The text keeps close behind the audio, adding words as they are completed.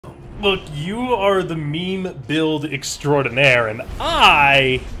Look, you are the meme build extraordinaire, and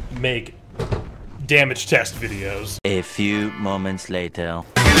I make damage test videos. A few moments later.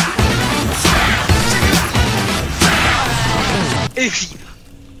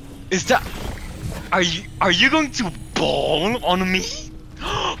 Is that? Are you going to ball on me?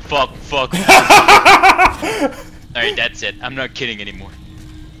 Fuck. Alright, that's it. I'm not kidding anymore.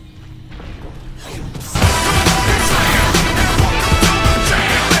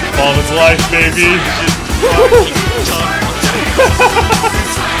 All his life, baby.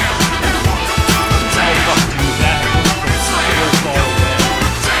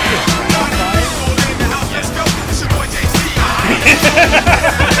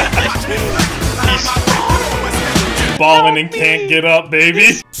 Balling and can't get up,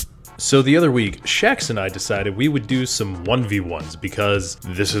 baby. So the other week, Shaxx and I decided we would do some 1v1s because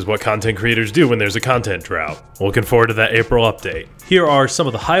this is what content creators do when there's a content drought. Looking forward to that April update. Here are some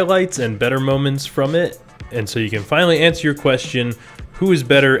of the highlights and better moments from it, and so you can finally answer your question, who is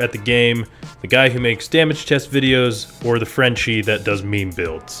better at the game, the guy who makes damage test videos, or the Frenchie that does meme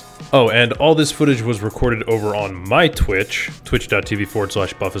builds? Oh, and all this footage was recorded over on my Twitch,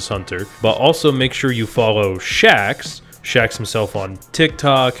 twitch.tv/BuffusHunter, but also make sure you follow Shaxx himself on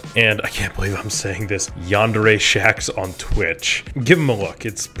TikTok, and I can't believe I'm saying this, Yandere Shaxx on Twitch. Give him a look,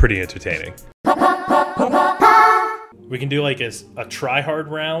 it's pretty entertaining. We can do like a try-hard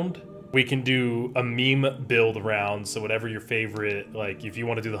round. We can do a meme build round, so whatever your favorite, like if you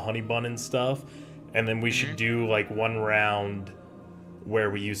want to do the honey bun and stuff, and then we should do like one round where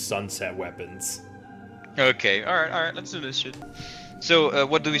we use sunset weapons. Okay, alright, let's do this shit. So,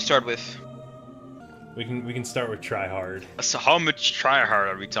 what do we start with? We can start with try hard. So how much try hard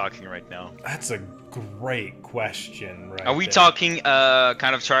are we talking right now? That's a great question, right? Are we talking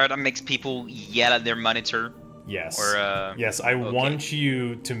kind of try hard that makes people yell at their monitor? Yes. Or yes, I want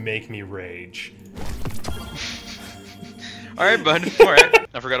you to make me rage. Alright, bud. Alright.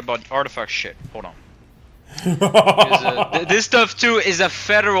 I forgot about artifact shit. Hold on. This stuff too is a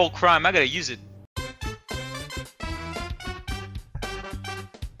federal crime. I gotta use it.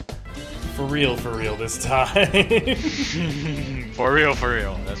 For real this time. For real,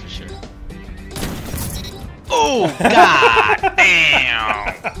 that's for sure. Oh, god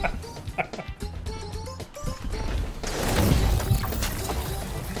damn!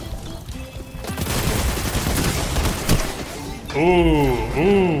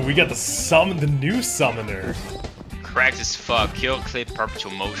 Ooh, we got the new summoner. Cracked as fuck. Kill clip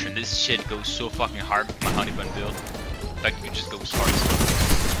perpetual motion. This shit goes so fucking hard with my honey bun build. In fact, you just go as hard as fuck.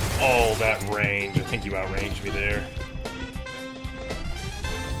 Oh, that range. I think you outranged me there.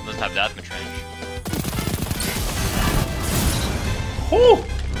 Doesn't have that much range. Oh!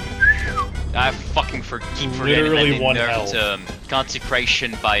 I fucking keep forgetting Literally that they one nerfed health.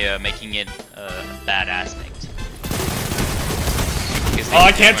 consecration by making it badass thing. Oh,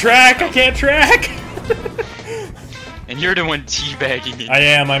 I can't track! I can't track! And you're the one teabagging me. I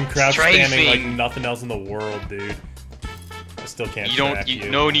am. I'm crouch Strafing. spamming like nothing else in the world, dude. I still can't track you.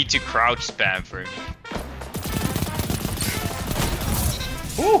 No need to crouch spam for me.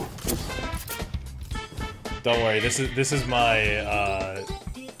 Woo! Don't worry. This is my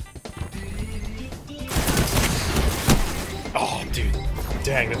Oh, dude.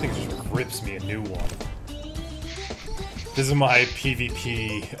 Dang, that thing just rips me a new one. This is my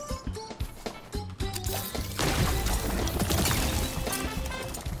PvP.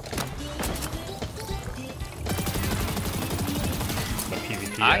 My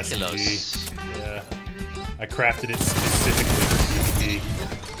PvP SMG. Yeah. I crafted it specifically for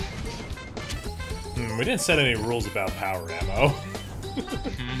PvP. We didn't set any rules about power ammo.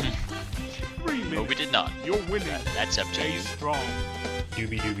 No, we did not. You're winning. That's up to you. Strong.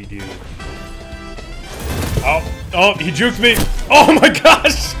 Doobie doo. Oh, he juked me! Oh my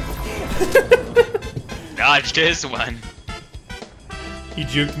gosh! Dodge this one. He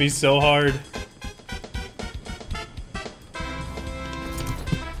juked me so hard.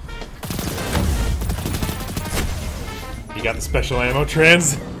 He got the special ammo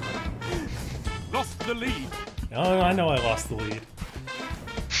trans. Lost the lead. Oh, I know I lost the lead.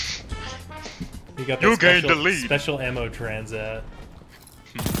 He got the special ammo trans at.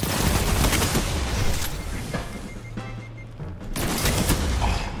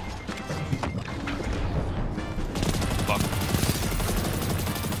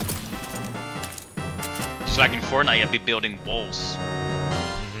 Just like in Fortnite, I'd be building walls.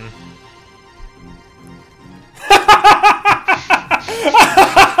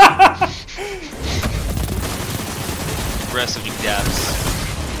 Aggressively dabs.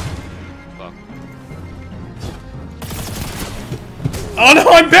 Fuck. Oh no,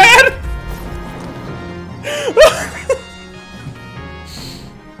 I'm bad!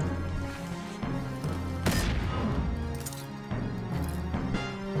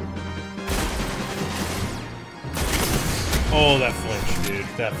 Oh, that flinch, dude.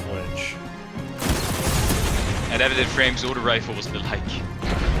 That flinch. At Evident Frames, auto rifle was built like.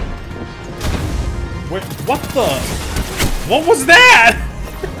 Wait, what the? What was that?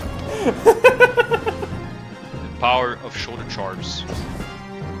 The power of shoulder charges.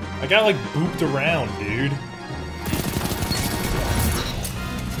 I got like booped around, dude.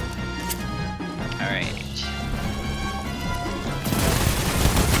 Alright.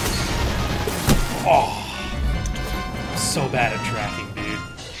 Oh. I'm so bad at tracking, dude.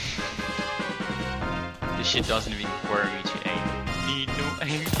 This shit doesn't even require me to aim. Need no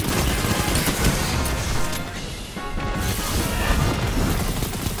aim.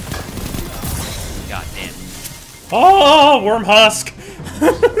 God damn. Oh, worm husk.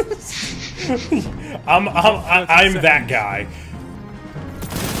 I'm that guy.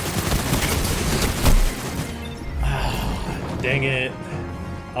 Dang it.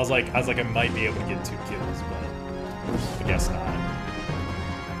 I was like I might be able to get 2 kills, but I guess not.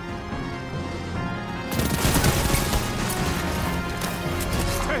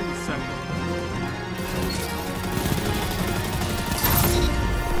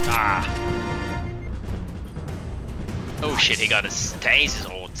 Ah. Oh shit, he got his stasis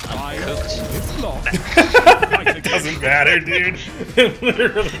ult. I'm cooked. It's lost. It doesn't matter, dude. It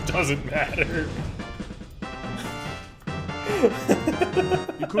literally doesn't matter.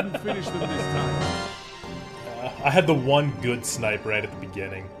 You couldn't finish them this time. I had the one good snipe right at the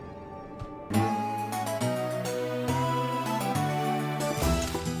beginning.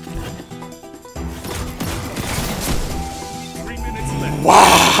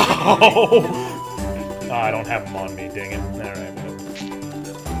 Wow! Oh, I don't have them on me, dang it. Alright,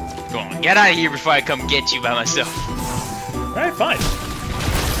 whatever. Go on, get out of here before I come get you by myself. Alright, fine.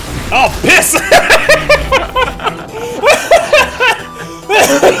 Oh, piss!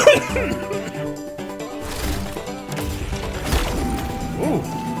 Ooh.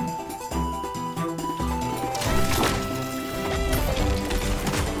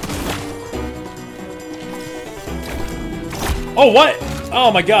 Oh, what? Oh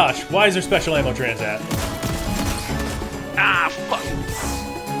my gosh, why is there special ammo transat? Ah, fuck.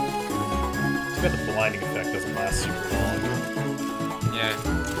 Too bad the blinding effect doesn't last super long. Yeah.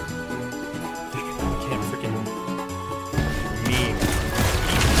 Dang it, I can't freaking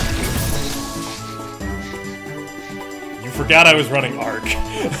meme. You forgot I was running Arc.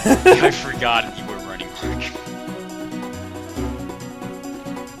 I forgot you were running Arc.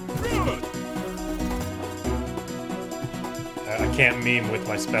 I can't meme with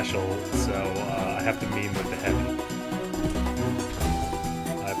my special, so I have to meme with the heavy.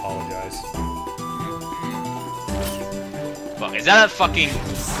 I apologize. Fuck, is that a fucking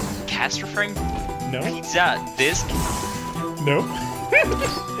caster frame? No? Pizza disc? Nope.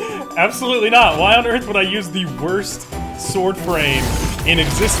 Absolutely not. Why on earth would I use the worst sword frame in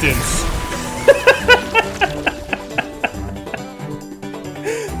existence?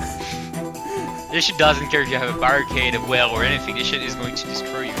 This shit doesn't care if you have a barricade, a well, or anything. This shit is going to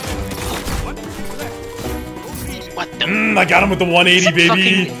destroy you. What the? I got him with the 180,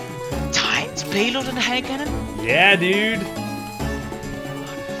 baby. Times payload on the hand cannon? Yeah, dude.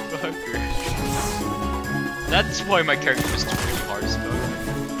 Fucker. That's why my character was really hard as fuck.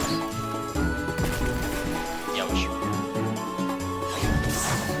 Ouch.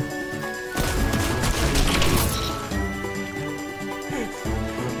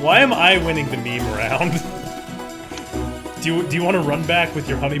 Why am I winning the meme round? do you want to run back with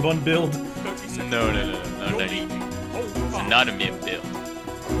your honey bun build? No, not that easy. It's not a meme build.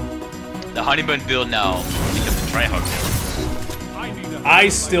 The honey bun build now becomes a tryhard build. I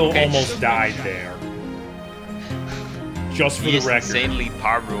still almost died there. Just for He the is record. insanely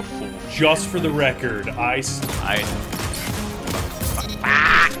powerful. Just for the record, I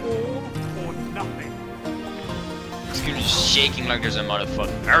Or nothing. Screen is shaking like there's a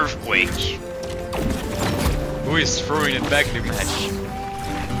motherfucking earthquake. Who is throwing it back to match?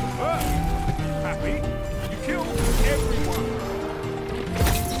 Happy? You killed everyone.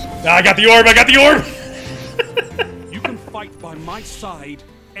 I got the orb! I got the orb! You can fight by my side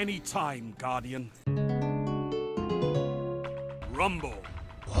anytime, Guardian. Rumble.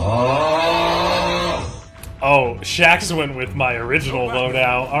 Oh, Shaxx went with my original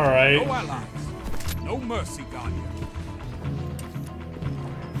loadout. No Alright. allies. No mercy, Guardian.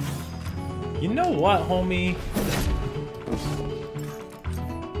 You know what, homie?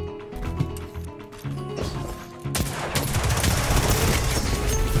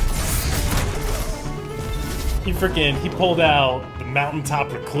 He pulled out the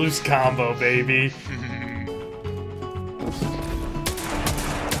mountaintop recluse combo, baby.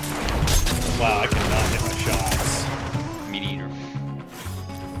 Wow, I cannot hit my shots. Me neither.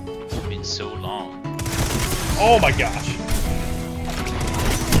 It's been so long. Oh my gosh.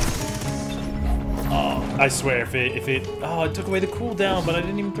 Oh, I swear, if it oh, it took away the cooldown, but I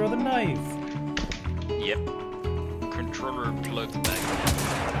didn't even throw the knife. Yep. Controller plugged back.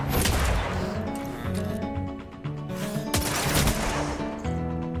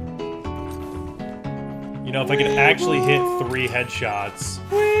 You know, if I could actually hit 3 headshots.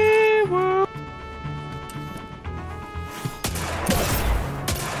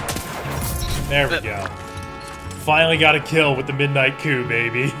 There we go. Finally got a kill with the midnight coup,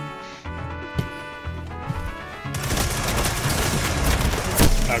 baby.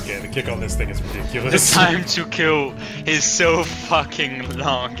 Okay, the kick on this thing is ridiculous. The time to kill is so fucking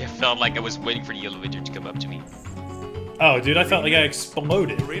long. It felt like I was waiting for the elevator to come up to me. Oh, dude, I felt like I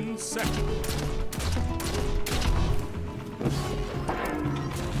exploded. You're in second.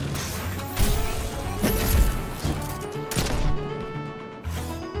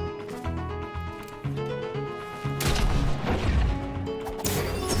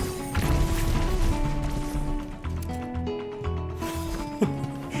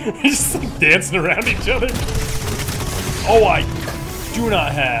 We're just like dancing around each other. Oh, I do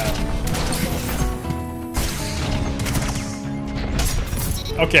not have.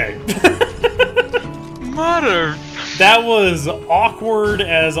 Okay. Mother. That was awkward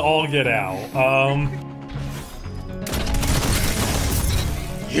as all get out.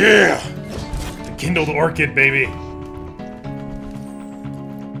 Yeah! The kindled orchid, baby.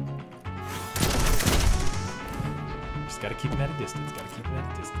 Just gotta keep him at a distance. Gotta keep him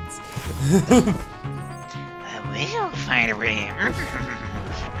at a distance. I will find a way.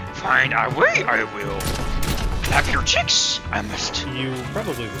 Find a way, I will. Clap your cheeks, I must. You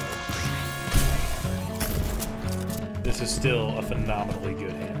probably will. This is still a phenomenally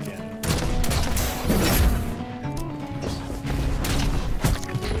good hand cannon.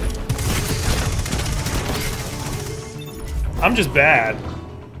 I'm just bad.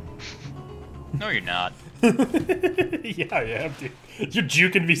 No, you're not. Yeah, I am, dude. You're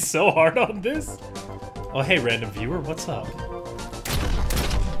juking me so hard on this. Oh, hey, random viewer, what's up?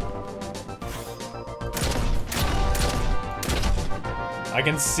 I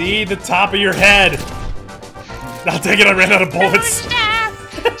can see the top of your head. I'll take it, I ran out of bullets. No, stop!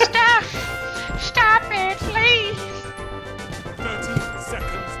 Stop! Stop it, please! 30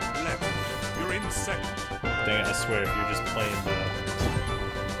 seconds left. You're in second. Dang it, I swear, if you're just playing the...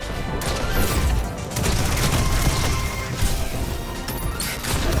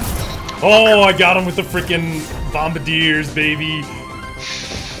 Oh, I got him with the freaking bombardiers, baby.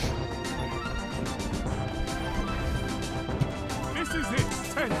 This is it.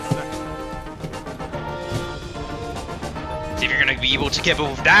 10 seconds. See if you're gonna be able to keep up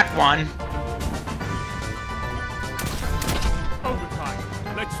with that one. Overtime.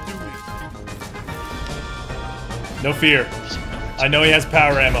 Let's do this. No fear. I know he has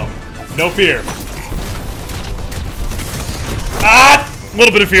power ammo. No fear. Ah! A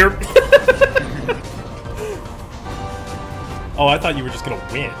little bit of fear. Oh, I thought you were just gonna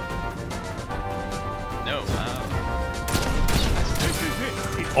win. No, This is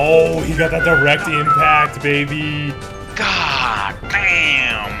it. Oh, he got that direct impact, baby. God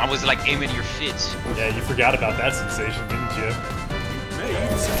damn! I was like aiming at your feet. Yeah, you forgot about that sensation, didn't you?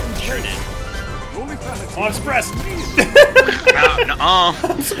 Made second Sure place. did. Your lethality Oh, I'm expressed. No, no.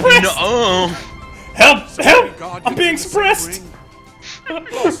 Help! Help! Guard I'm you being to the suppressed. ring.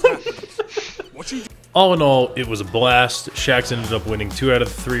 Loss happens. What you All in all, it was a blast. Shaxx ended up winning 2 out of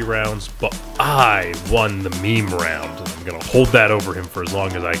the 3 rounds, but I won the meme round. I'm gonna hold that over him for as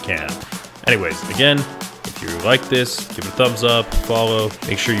long as I can. Anyways, again, if you like this, give it a thumbs up, follow.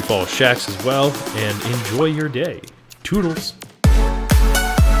 Make sure you follow Shaxx as well, and enjoy your day. Toodles.